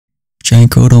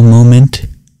GiantGrotle moment.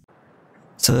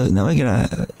 So now we're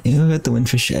gonna, we got the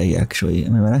windfish egg actually. I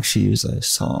mean, we'll actually use a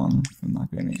song from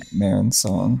Marin's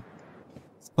song.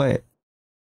 Let's play it.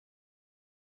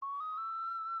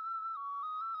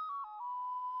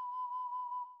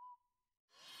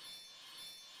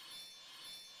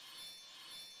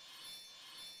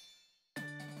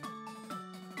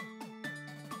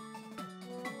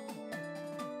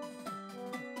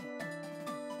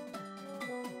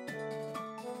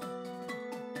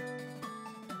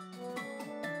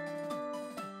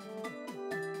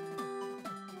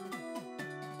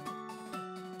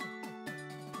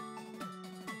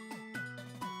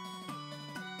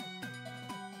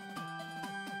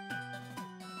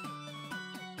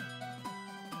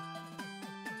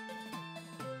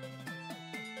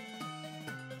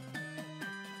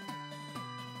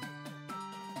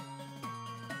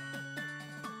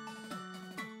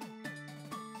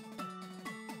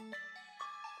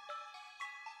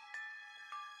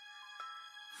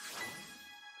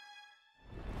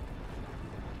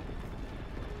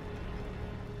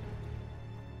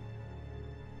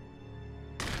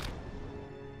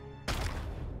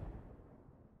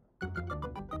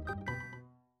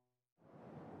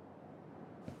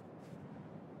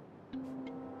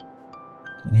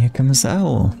 And here comes the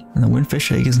owl, and the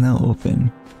windfish egg is now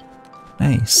open.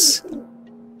 Nice.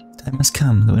 Time has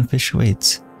come, the windfish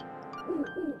waits.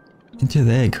 Enter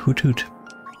the egg, hoot hoot.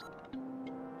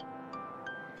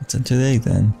 Let's enter the egg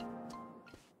then.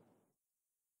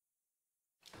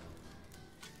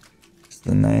 It's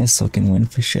a nice looking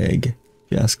windfish egg,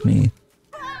 if you ask me.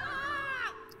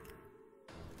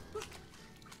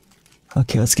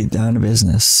 Okay, let's get down to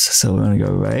business. So we're gonna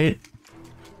go right.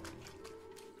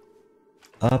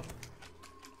 Up,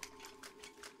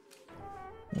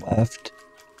 left,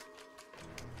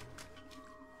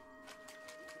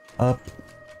 up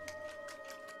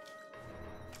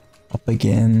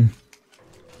again,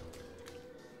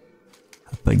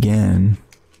 up again,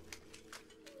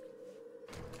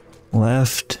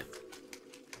 left,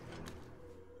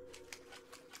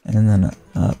 and then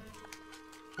up.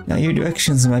 Now your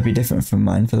directions might be different from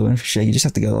mine for the windfish egg. You just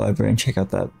have to go to the library and check out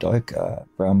that dark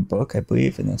brown book, I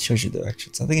believe, and that shows you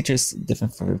directions. I think it's just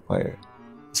different for every player,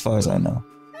 as far as I know.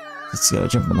 Let's go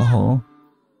jump in the hole.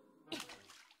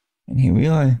 And here we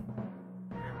are.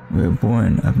 We were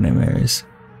born of nightmares.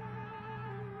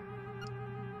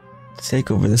 To take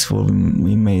over this world,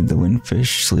 we made the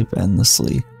windfish sleep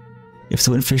endlessly. If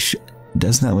the windfish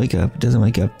doesn't wake up,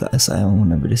 the asylum will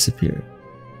never disappear.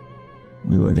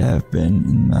 We would have been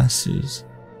the masters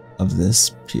of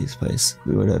this place.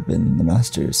 We would have been the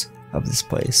masters of this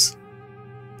place.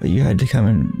 But you had to come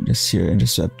and just here and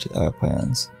disrupt our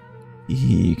plans.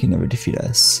 You can never defeat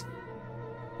us.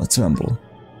 Let's rumble.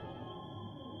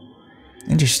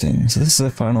 Interesting. So this is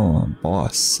the final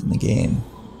boss in the game.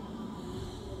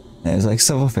 And there's like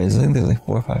several phases. I think there's like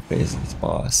 4 or 5 phases of this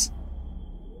boss.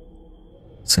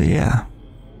 So yeah.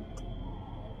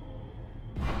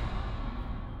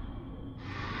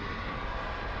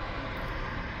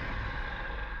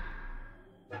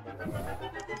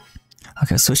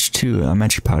 Okay, switch to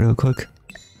magic powder real quick.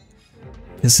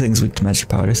 This thing's weak to magic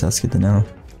powder, so that's good to know.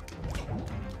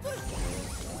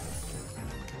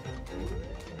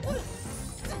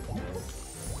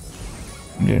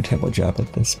 I'm doing a terrible job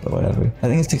at this, but whatever. I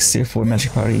think it takes 3 or 4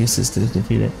 magic powder uses to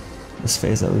defeat it. This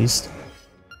phase at least.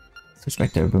 Switch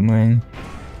back to a boomerang.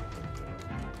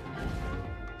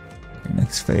 Okay,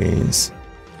 next phase.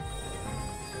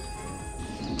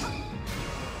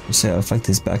 So I'll affect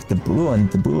this back. The blue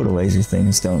little laser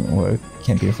things don't work.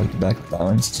 Can't be affected back with that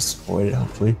one. Just avoid it,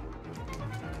 hopefully.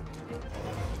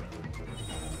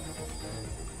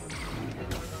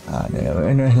 Ah, no, we're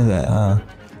into that, huh?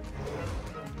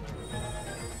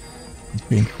 It's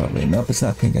pink, probably. Nope, it's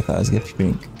not pink. I thought it was gonna be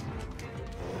pink.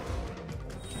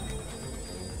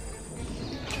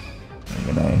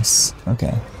 Very nice.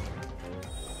 Okay.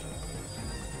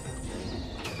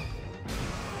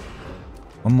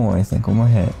 One more, I think. One more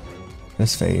hit.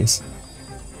 This phase.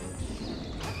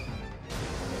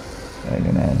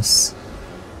 Very nice.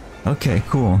 Okay,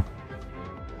 cool.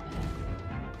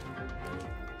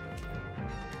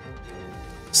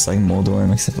 It's like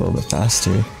Moldorm, except a little bit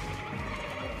faster.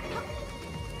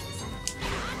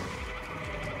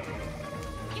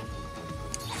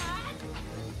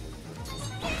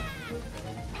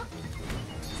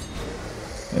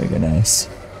 Very nice.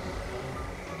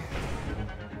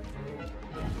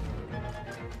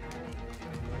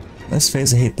 This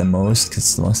phase I hate the most because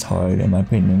it's the most hard in my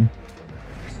opinion.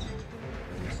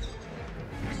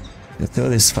 They throw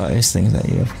these fire things at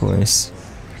you, of course.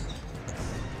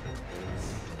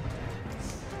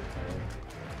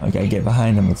 I gotta get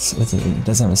behind him. It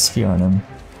doesn't have a sphere on him.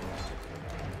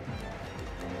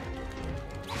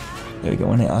 There we go,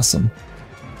 one hit, awesome.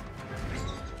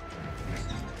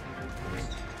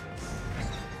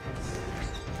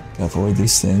 Gotta avoid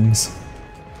these things.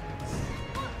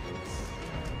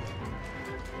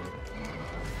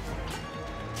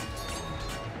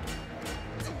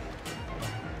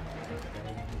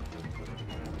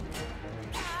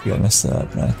 Yeah, I messed that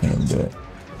up. No, I can't even do it.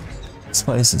 This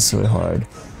place is so hard.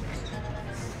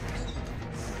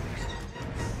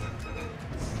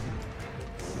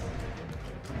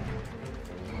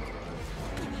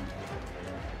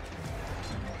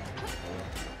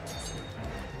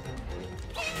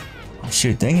 Oh,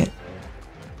 shoot, dang it.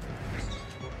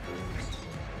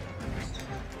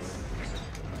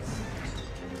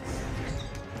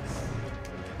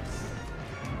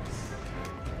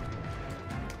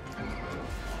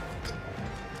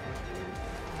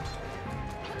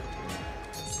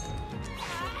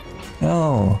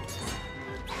 No.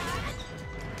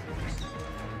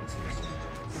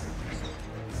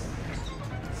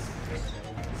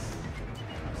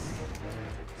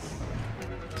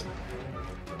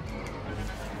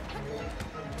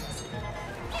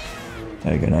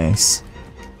 There you go, nice.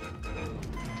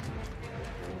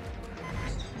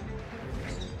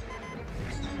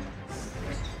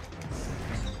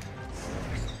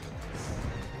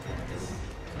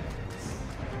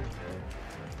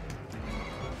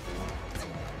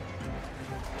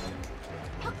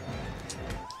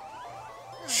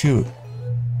 Shoot.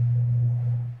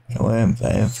 No way, I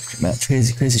have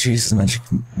crazy trees magic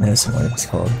medicine, what it's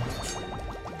called.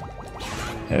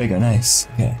 There we go, nice.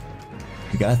 Okay.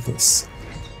 We got this.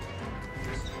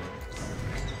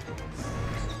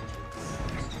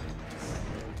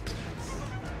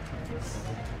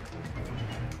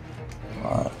 Come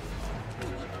on.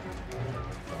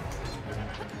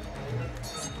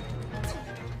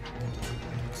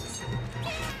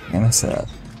 I messed that up.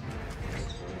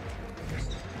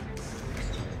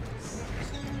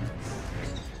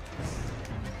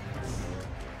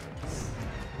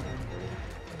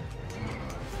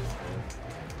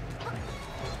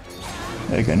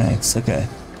 There you go, nice. Okay.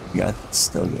 We got this.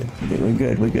 Still good. We're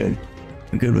good. We're good.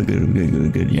 We're good. We're good. We're good. We're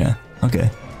good. Yeah. Okay.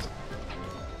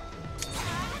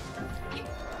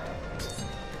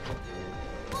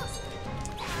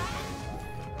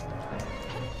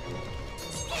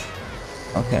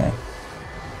 Okay.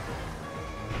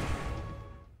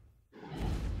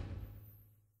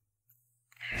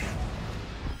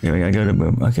 Yeah, we gotta go to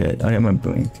boom. Okay. I got my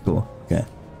booming. Cool. Okay.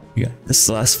 Yeah. This is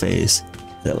the last phase.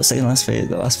 That was second last phase.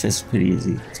 The last phase was pretty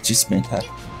easy. It's just main attack.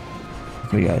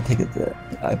 Okay, we gotta take it the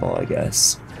eyeball, I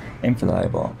guess. Aim for the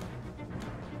eyeball.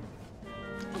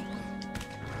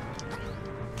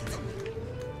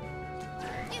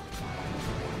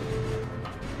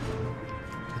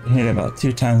 I can hit it about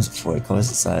 2 times before it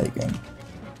closes its eye again.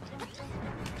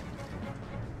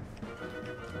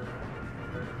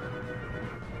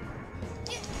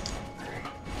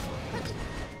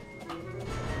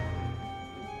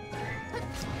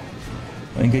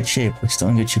 We're in good shape. We're still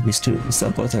in good shape. We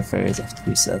still both our fairies after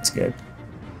these, so that's good.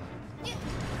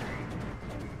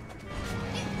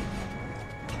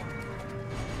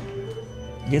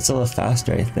 It gets a little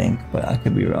faster, I think, but I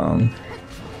could be wrong.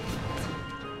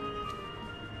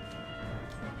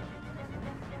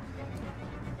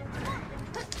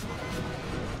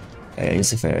 Okay,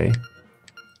 use a fairy.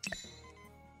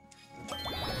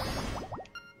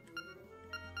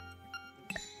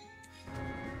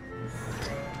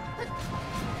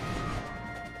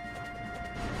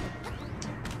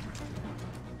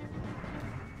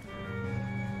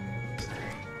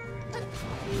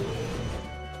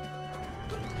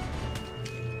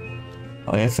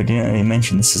 Oh yeah, if I didn't already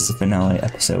mention, this is the finale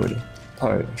episode,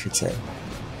 part, I should say.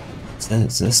 So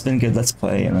this has been a good Let's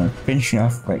Play, and I'm finishing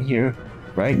off right here,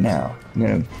 right now. I'm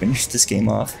gonna finish this game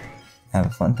off, have a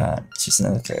fun time. It's just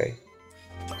another fairy.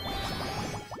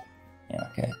 Yeah,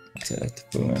 okay. So like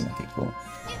the boom, okay, cool.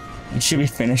 It should be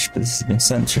finished, but this has been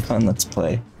such a fun Let's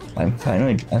Play. I'm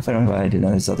finally glad I did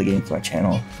another Zelda game for my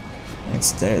channel. And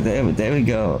it's there we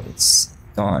go. It's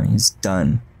gone. He's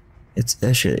done. It's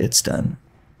done.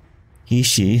 He,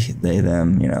 she, they,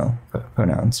 them, you know,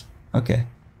 pronouns. Okay.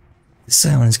 This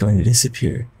island is going to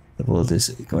disappear. The world is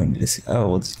going to disappear. Our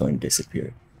world is going to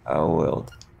disappear. Our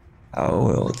world. Our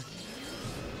world.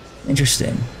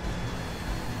 Interesting.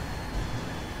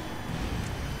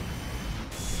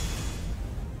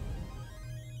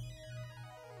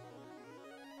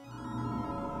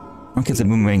 I'll get the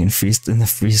boomerang and freeze in the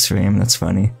freeze frame. That's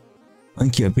funny.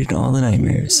 Thank you. I've beaten all the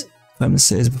nightmares. Climb the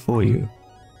stairs before you.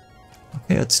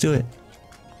 Okay, let's do it.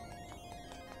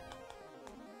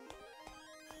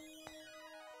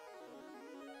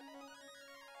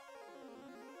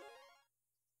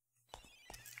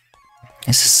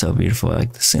 This is so beautiful. I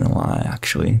like this scene a lot,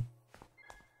 actually.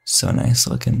 So nice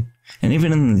looking. And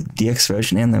even in the DX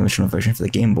version and the original version for the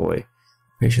Game Boy, I'm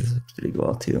pretty sure this looks pretty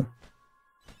well too.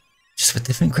 Just with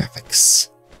different graphics.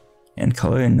 And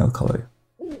color and no color.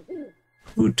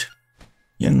 Hoot.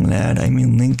 Young lad, I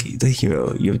mean Link, the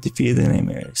hero. You have defeated the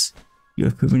nightmares. You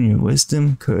have proven your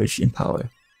wisdom, courage, and power.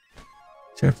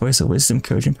 Triforce of wisdom,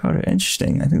 courage, and power.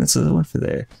 Interesting. I think that's the one for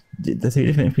there. The 3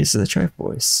 different pieces of the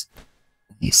Triforce.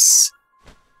 Nice.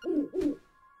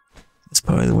 As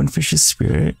part of the Windfish's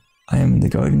spirit, I am the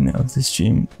guardian of this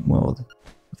dream world.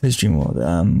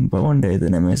 But one day the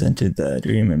nightmares entered the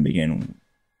dream and began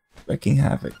wreaking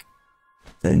havoc.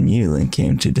 Then you, Link,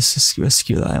 came to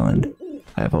rescue the island.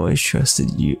 I have always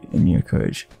trusted you in your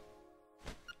courage.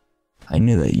 I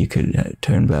knew that you could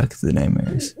turn back the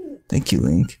nightmares. Thank you,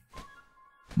 Link.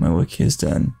 My work here is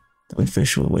done. The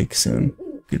Windfish will wake soon.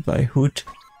 Goodbye, Hoot.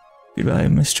 Goodbye,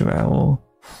 Mr. Owl.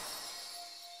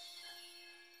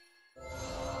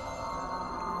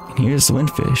 And here's the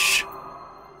Windfish.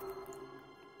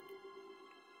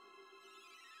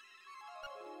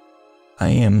 I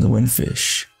am the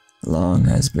Windfish. Long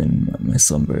has been my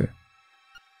slumber.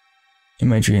 In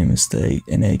my dreams,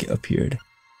 an egg appeared.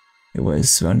 It was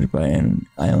surrounded by an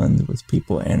island with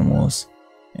people, animals,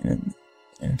 and an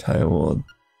entire world.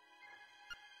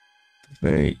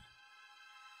 But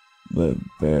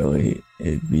barely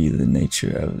it be the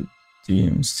nature of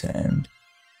dreams to end.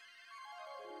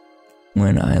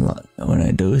 When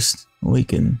I dozed,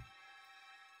 awakened,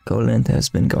 Golent has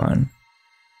been gone.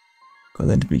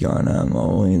 Golent be gone.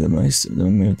 Only the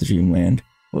memory of the dreamland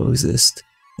will exist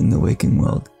in the waking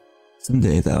world.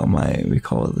 Someday thou might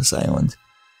recall this island.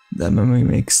 That memory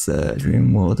makes the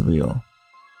dream world real.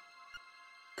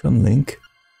 Come, Link.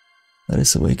 Let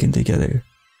us awaken together.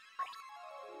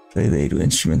 Play the 8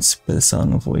 instruments for the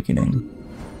Song of Awakening.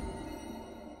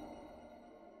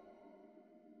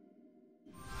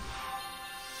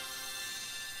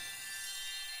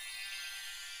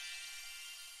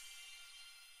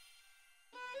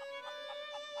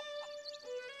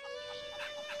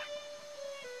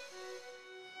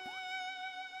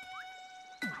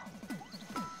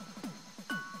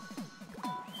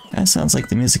 That sounds like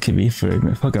the music could be for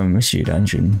Pokemon Mystery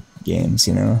Dungeon games,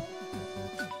 you know?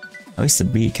 At least the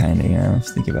beat kinda, you know, if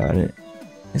you think about it.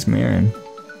 There's Marin.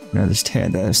 No, there's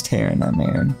Terran, not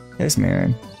Marin. There's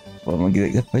Marin. Well, I'm gonna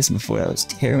get the place before that was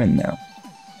Terran now.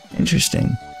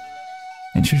 Interesting.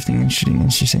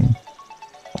 Interesting.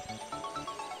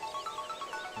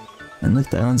 And look,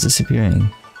 the island's disappearing.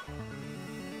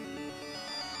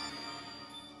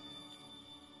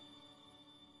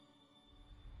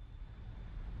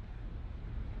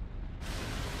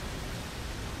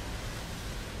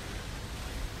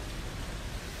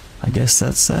 I guess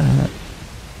that's that.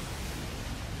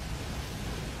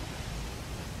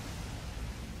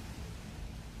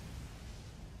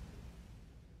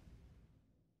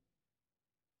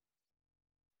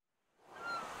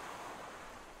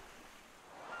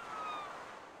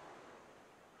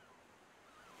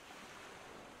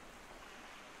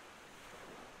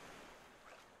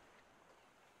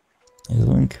 There's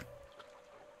Link.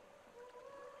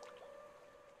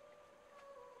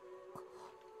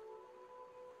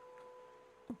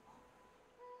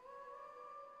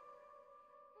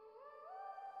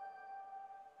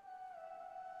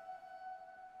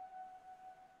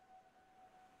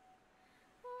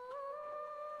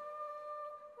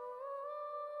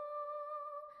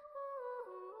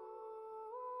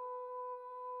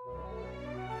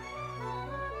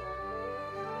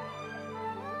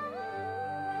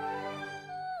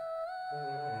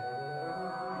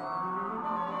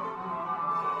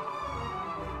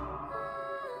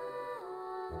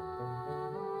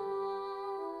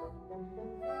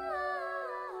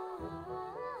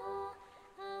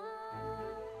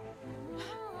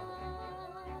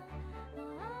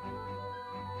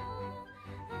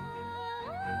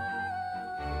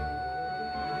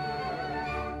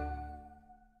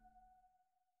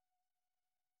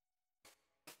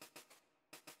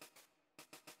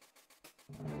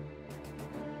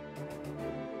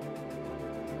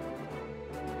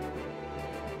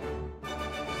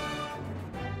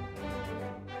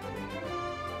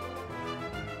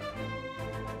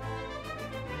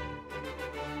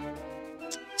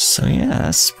 So yeah,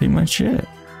 that's pretty much it.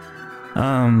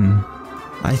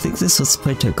 I think this Let's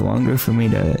Play took longer for me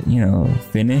to, you know,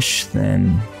 finish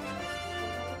than,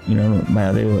 you know, my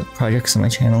other projects on my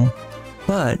channel.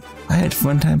 But I had a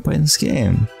fun time playing this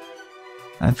game.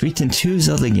 I've beaten 2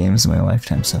 Zelda games in my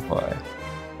lifetime so far.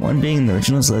 One being the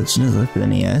original Legend of Zelda for the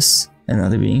NES, and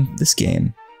another being this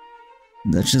game,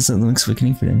 Legend of Zelda Link's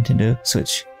Awakening for Nintendo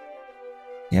Switch.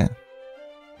 Yeah.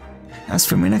 As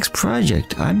for my next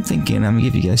project, I'm thinking I'm gonna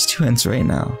give you guys 2 hints right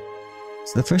now.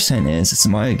 So the first hint is it's a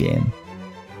Mario game.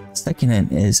 The second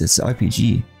hint is it's an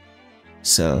RPG.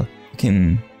 So you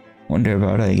can wonder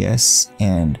about it, I guess,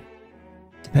 and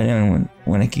depending on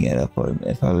when it can get uploaded,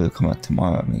 it probably will come out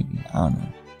tomorrow, maybe. I don't know.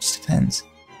 It just depends.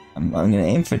 I'm gonna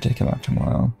aim for it to come out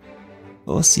tomorrow,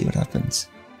 but we'll see what happens.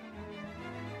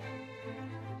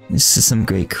 This is some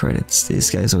great credits. These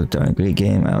guys worked on a great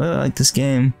game. I really like this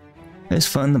game. It was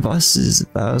fun. The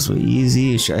battles were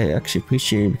easy, which I actually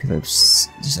appreciate because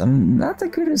I'm not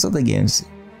that good at other games.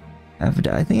 I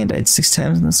think I died 6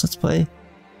 times in this Let's Play.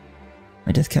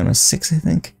 My death count was 6, I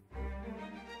think.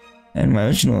 And my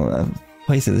original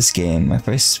playthrough of this game, my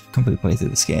first complete playthrough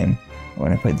of this game,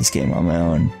 when I played this game on my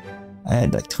own, I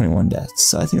had like 21 deaths.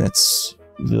 So I think that's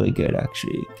really good,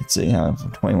 actually, considering how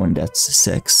from 21 deaths to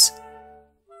 6.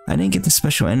 I didn't get the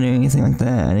special ending or anything like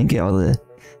that. I didn't get all the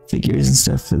figures and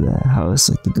stuff for the house,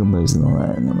 like the Goombas and all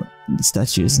that, and the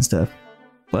statues and stuff.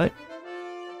 But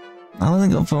I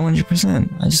wasn't going for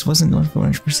 100%. I just wasn't going for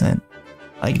 100%.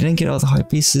 I didn't get all the heart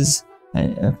pieces,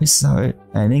 pieces of heart,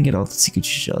 and I didn't get all the secret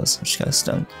shells, which kind of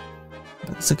stunk.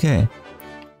 But it's okay.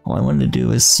 All I wanted to do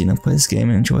was, you know, play this game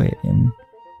and enjoy it, and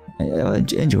I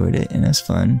enjoyed it, and it was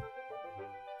fun.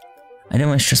 I didn't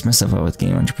want to stress myself out with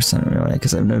game 100% really,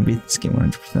 because I've never beat this game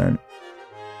 100%.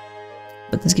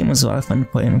 But this game was a lot of fun to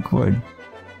play and record.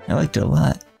 I liked it a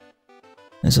lot.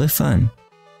 It was really fun.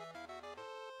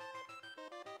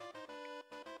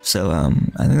 So, I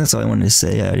think that's all I wanted to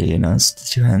say. I already announced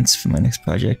the 2 hints for my next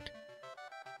project.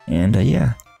 And,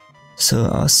 yeah. So,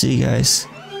 I'll see you guys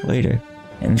later.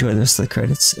 And enjoy the rest of the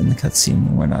credits and the cutscene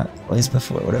and whatnot.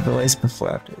 Whatever lays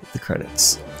before after the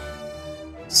credits.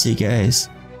 See you guys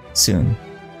soon.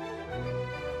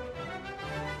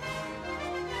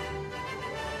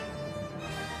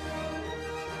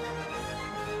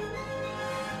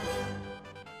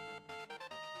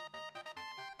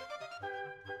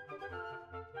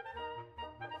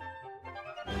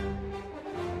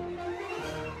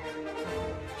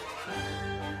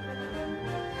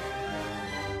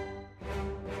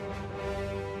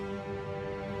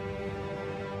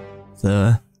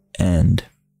 The end.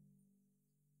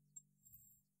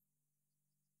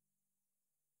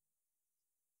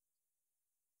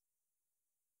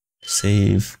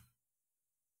 Save.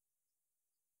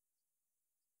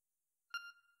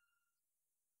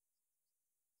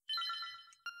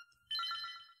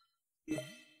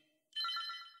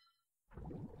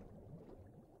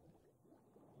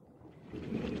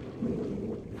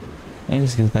 And it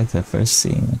just goes back to that first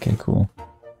scene. Okay, cool.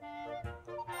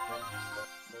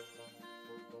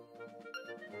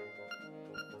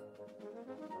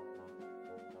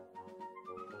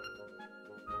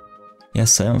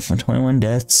 Yes, I went from 21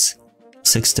 deaths,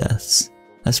 6 deaths.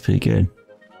 That's pretty good.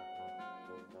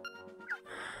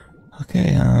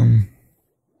 Okay,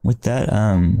 with that,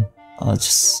 I'll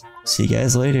just see you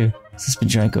guys later. This has been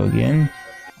GiantGrotle again.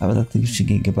 I would like to wish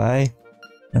you goodbye.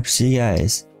 And I'll see you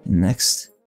guys in the next